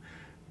whatnot.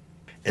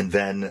 And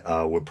then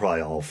we're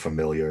probably all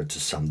familiar to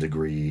some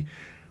degree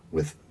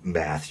with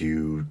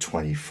Matthew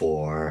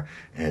 24,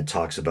 and it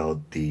talks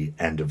about the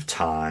end of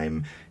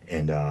time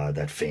and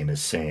that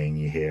famous saying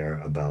you hear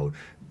about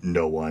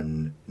no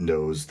one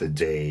knows the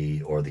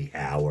day or the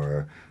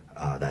hour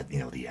that, you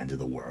know, the end of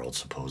the world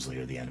supposedly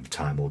or the end of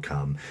time will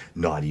come.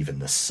 Not even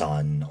the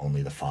Son,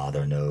 only the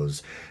Father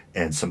knows.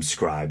 And some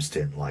scribes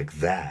didn't like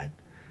that,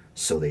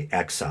 so they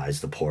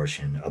excised the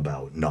portion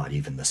about not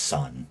even the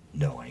Son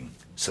knowing.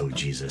 So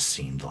Jesus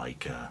seemed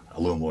like a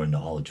little more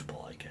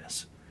knowledgeable, I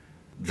guess.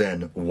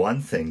 Then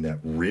one thing that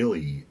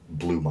really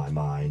blew my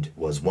mind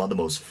was one of the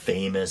most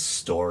famous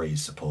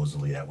stories,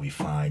 supposedly, that we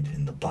find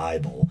in the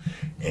Bible,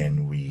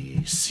 and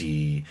we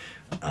see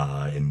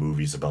in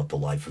movies about the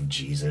life of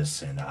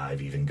Jesus, and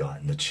I've even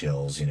gotten the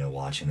chills, you know,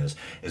 watching this,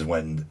 is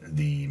when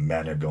the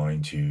men are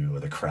going to, or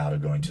the crowd are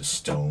going to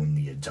stone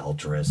the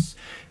adulteress,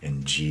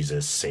 and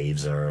Jesus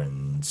saves her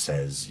and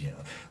says, you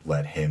know,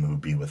 let him who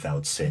be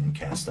without sin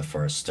cast the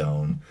first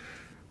stone.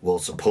 Well,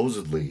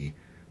 supposedly,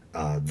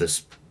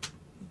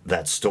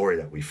 that story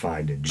that we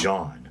find in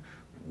John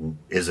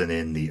isn't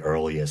in the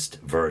earliest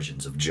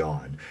versions of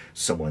John.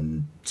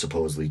 Someone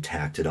supposedly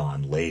tacked it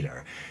on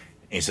later.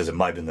 And he says it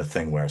might have been the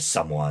thing where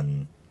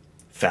someone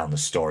found the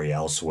story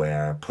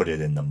elsewhere, put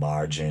it in the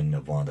margin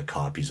of one of the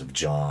copies of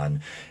John,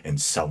 and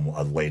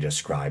a later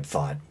scribe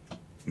thought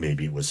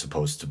maybe it was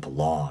supposed to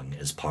belong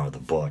as part of the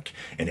book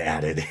and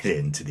added it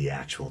into the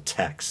actual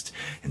text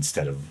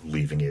instead of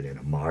leaving it in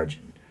a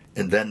margin.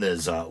 And then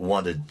there's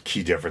one of the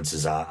key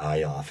differences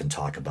I often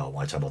talk about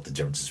when I talk about the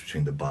differences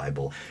between the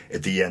Bible.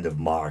 At the end of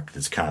Mark,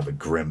 there's kind of a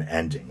grim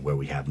ending where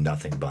we have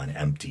nothing but an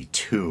empty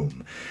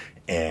tomb.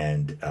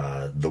 And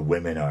the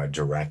women are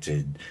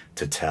directed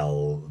to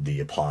tell the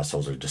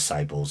apostles or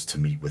disciples to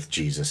meet with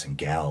Jesus in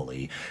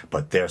Galilee,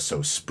 but they're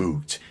so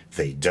spooked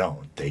they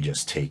don't. They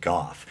just take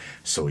off.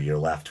 So you're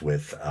left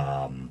with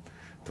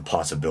the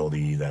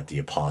possibility that the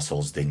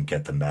apostles didn't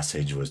get the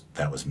message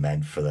that was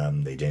meant for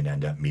them. They didn't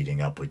end up meeting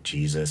up with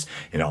Jesus,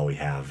 and all we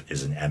have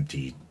is an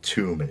empty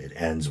tomb, and it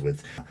ends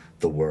with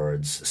the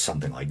words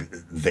something like,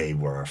 they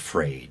were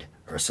afraid,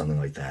 or something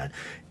like that.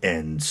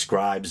 And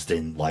scribes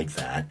didn't like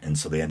that, and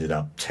so they ended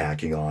up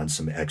tacking on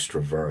some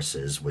extra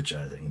verses, which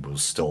I think we'll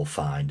still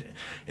find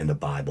in the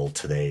Bible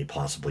today,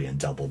 possibly in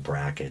double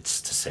brackets,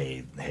 to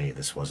say, hey,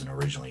 this wasn't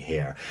originally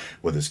here,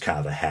 with this kind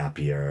of a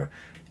happier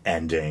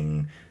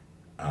ending.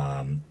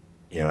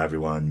 You know,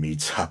 everyone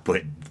meets up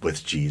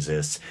with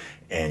Jesus,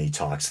 and he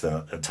talks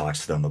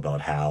to them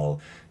about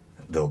how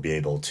they'll be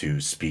able to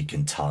speak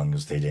in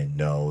tongues they didn't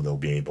know. They'll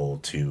be able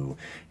to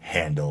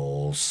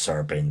handle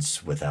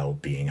serpents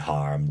without being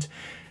harmed.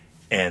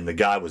 And the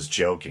guy was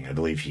joking. I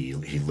believe he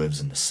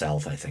lives in the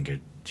South. I think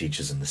it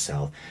teaches in the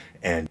South.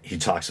 And he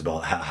talks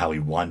about how he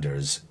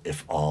wonders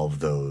if all of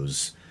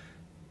those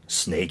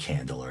snake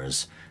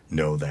handlers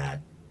know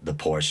that the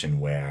portion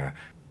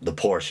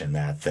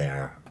that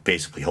their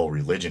basically whole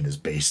religion is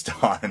based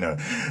on,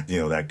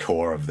 that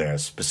core of their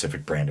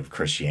specific brand of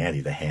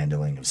Christianity, the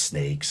handling of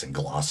snakes and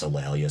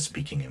glossolalia,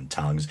 speaking in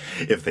tongues,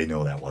 if they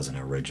know that was an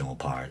original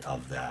part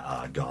of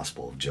the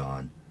Gospel of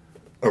John,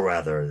 or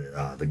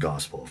rather the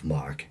Gospel of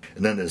Mark.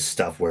 And then there's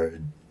stuff where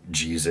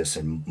Jesus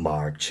in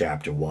Mark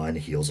chapter 1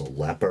 heals a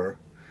leper,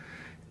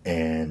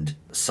 and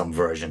some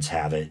versions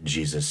have it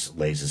Jesus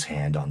lays his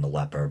hand on the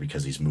leper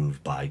because he's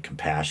moved by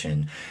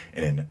compassion,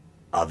 and in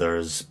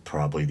others,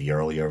 probably the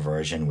earlier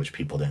version, which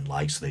people didn't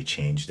like, so they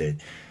changed it.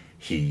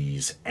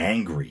 He's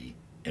angry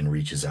and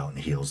reaches out and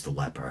heals the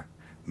leper.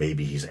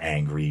 Maybe he's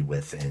angry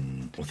with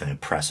an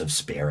oppressive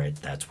spirit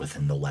that's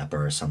within the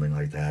leper or something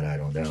like that. I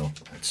don't know.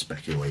 That's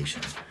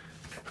speculation.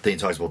 Then he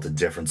talks about the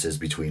differences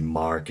between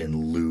Mark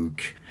and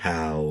Luke,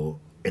 how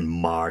in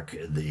Mark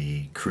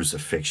the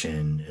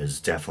crucifixion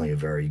is definitely a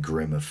very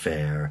grim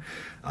affair,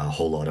 a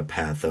whole lot of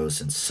pathos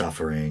and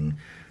suffering.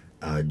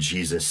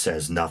 Jesus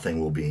says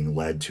nothing while being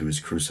led to his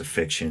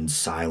crucifixion,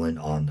 silent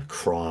on the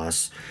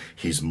cross.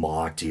 He's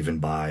mocked even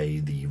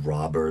by the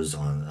robbers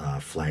on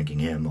flanking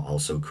him,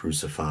 also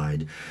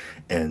crucified.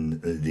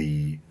 And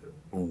the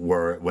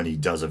word, when he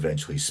does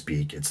eventually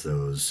speak, it's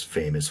those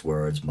famous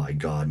words, my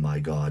God,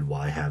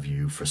 why have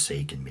you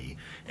forsaken me?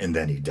 And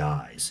then he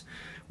dies.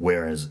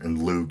 Whereas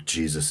in Luke,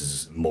 Jesus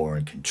is more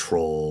in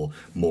control,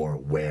 more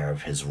aware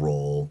of his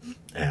role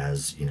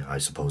as, I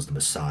suppose the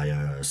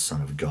Messiah,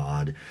 Son of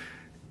God.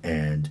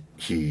 And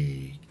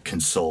he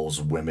consoles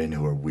women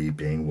who are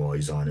weeping while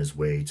he's on his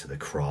way to the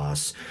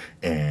cross,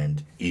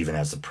 and even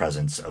has the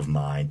presence of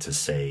mind to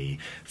say,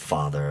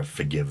 Father,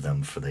 forgive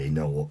them, for they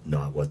know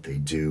not what they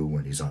do,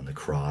 when he's on the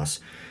cross.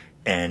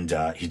 And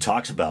he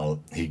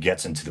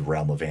gets into the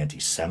realm of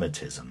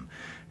anti-Semitism,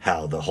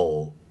 how the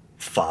whole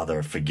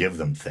Father, forgive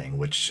them thing,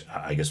 which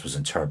I guess was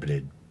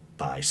interpreted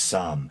by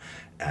some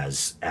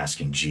as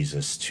asking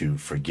Jesus to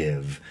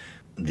forgive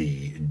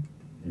the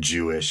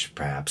Jewish,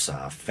 perhaps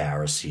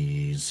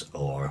Pharisees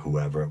or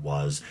whoever it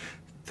was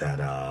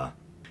that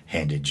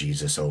handed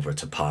Jesus over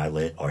to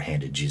Pilate or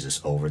handed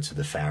Jesus over to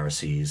the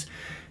Pharisees.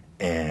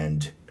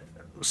 And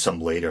some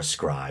later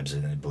scribes,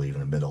 and I believe in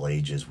the Middle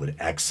Ages, would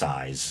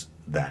excise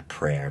that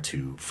prayer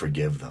to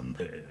forgive them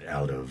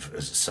out of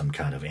some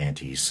kind of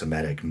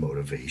anti-Semitic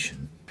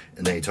motivation.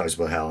 And then he talks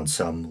about how in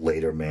some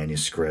later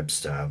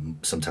manuscripts,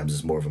 sometimes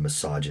it's more of a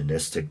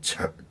misogynistic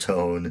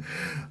tone.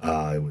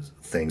 It was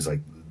things like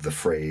the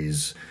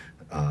phrase,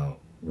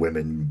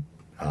 women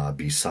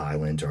be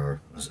silent,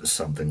 or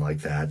something like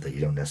that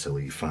you don't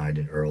necessarily find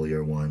in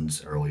earlier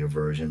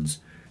versions.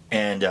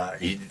 And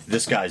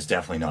this guy's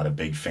definitely not a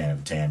big fan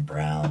of Dan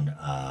Brown.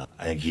 I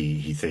think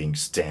he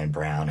thinks Dan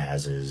Brown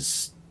has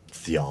his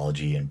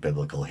theology and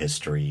biblical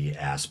history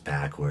ass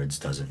backwards,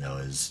 doesn't know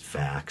his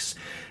facts.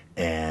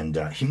 And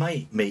he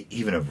may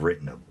even have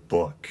written a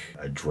book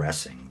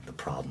addressing the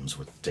problems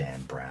with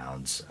Dan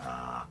Brown's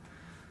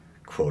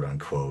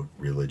quote-unquote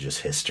religious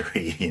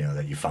history,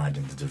 that you find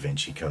in the Da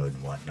Vinci Code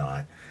and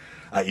whatnot.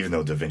 Even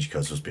though Da Vinci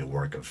Code is supposed to be a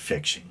work of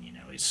fiction,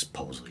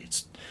 supposedly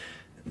it's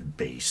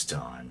based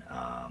on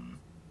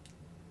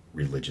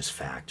religious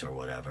fact or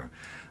whatever.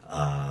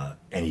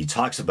 And he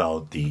talks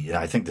about and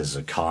I think this is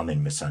a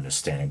common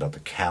misunderstanding about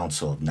the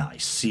Council of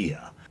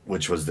Nicaea,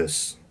 which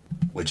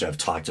I've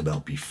talked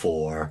about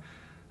before.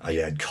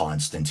 You had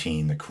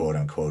Constantine, the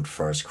quote-unquote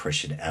first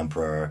Christian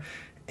emperor,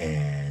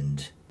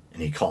 and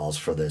he calls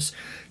for this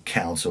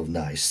Council of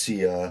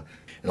Nicaea.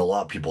 And a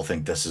lot of people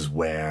think this is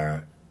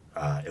where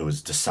it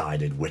was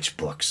decided which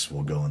books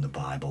will go in the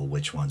Bible,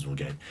 which ones will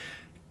get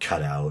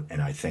cut out.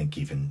 And I think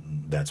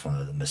even that's one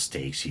of the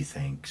mistakes he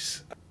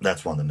thinks.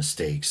 That's one of the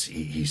mistakes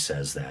he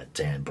says that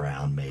Dan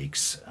Brown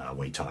makes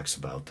when he talks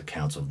about the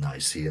Council of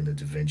Nicaea and the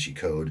Da Vinci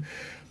Code.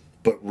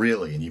 But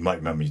really, and you might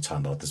remember me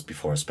talking about this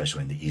before,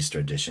 especially in the Easter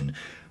edition,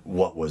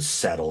 what was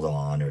settled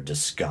on or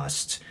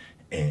discussed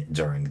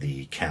during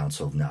the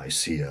Council of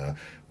Nicaea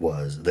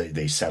was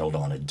they settled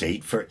on a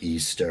date for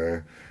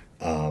Easter,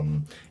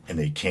 and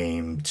they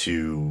came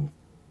to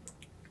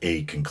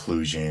a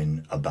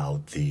conclusion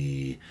about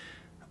the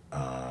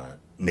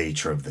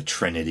nature of the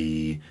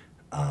Trinity.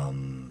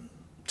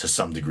 To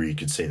some degree, you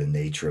could say the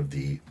nature of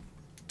the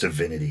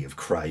divinity of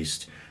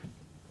Christ.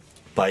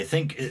 But I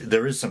think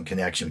there is some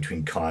connection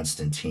between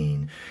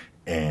Constantine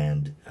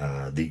and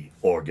the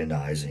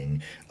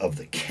organizing of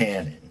the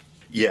canon.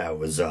 Yeah, it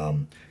was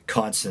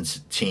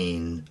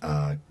Constantine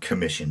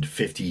commissioned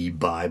 50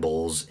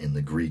 Bibles in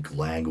the Greek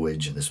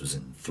language, and this was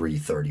in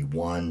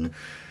 331.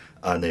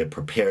 And they are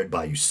prepared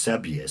by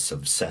Eusebius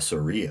of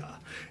Caesarea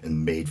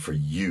and made for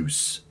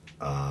use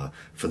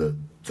for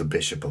the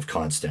Bishop of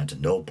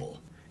Constantinople.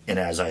 And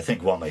as I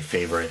think one of my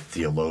favorite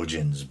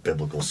theologians,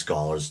 biblical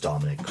scholars,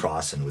 Dominic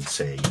Crossan, would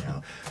say,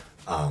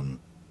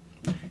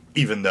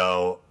 even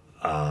though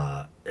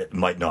it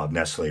might not have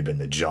necessarily been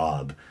the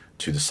job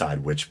to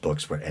decide which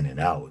books were in and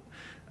out,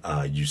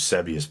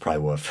 Eusebius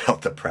probably would have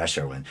felt the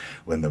pressure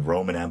when the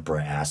Roman emperor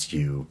asked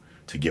you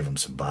to give him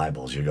some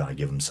Bibles. You're going to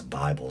give him some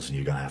Bibles, and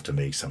you're going to have to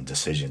make some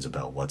decisions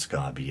about what's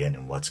going to be in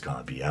and what's going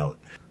to be out.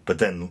 But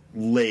then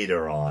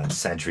later on,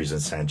 centuries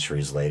and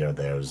centuries later,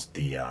 there was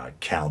the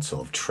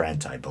Council of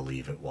Trent, I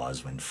believe it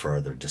was, when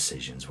further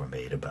decisions were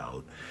made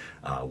about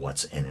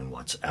what's in and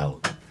what's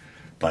out.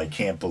 But I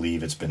can't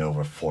believe it's been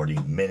over 40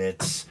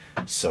 minutes,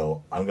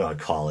 so I'm going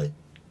to call it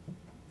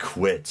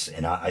quits.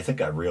 And I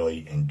think I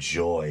really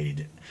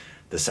enjoyed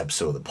this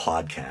episode of the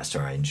podcast,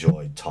 or I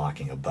enjoyed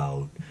talking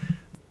about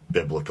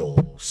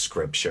biblical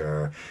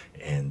scripture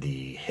and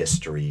the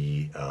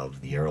history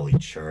of the early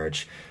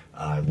church.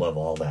 I love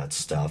all that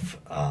stuff.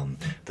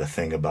 The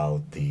thing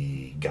about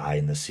the guy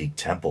in the Sikh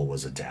temple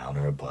was a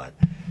downer, but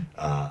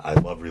I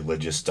love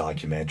religious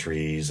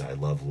documentaries. I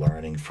love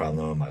learning from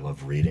them. I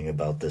love reading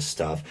about this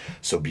stuff.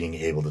 So being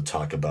able to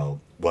talk about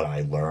what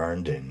I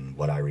learned and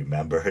what I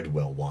remembered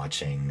while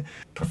watching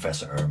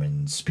Professor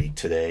Ehrman speak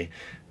today,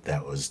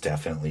 that was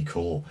definitely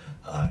cool.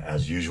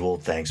 As usual,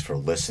 thanks for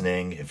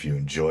listening. If you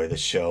enjoy the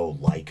show,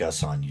 like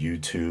us on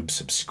YouTube,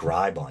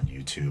 subscribe on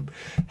YouTube.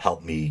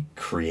 Help me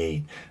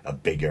create a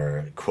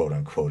bigger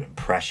quote-unquote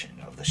impression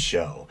of the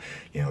show.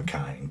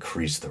 Kind of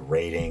increase the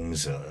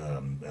ratings.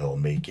 It'll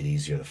make it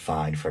easier to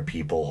find for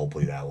people.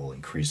 Hopefully that will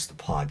increase the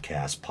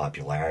podcast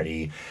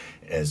popularity.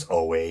 As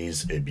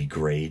always, it'd be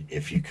great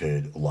if you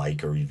could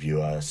like or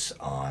review us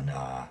on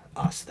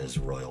there's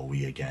royal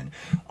we again,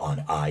 on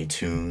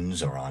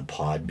iTunes or on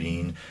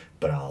Podbean.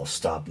 But I'll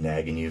stop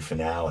nagging you for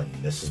now, and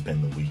this has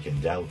been The Week in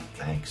Doubt.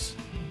 Thanks.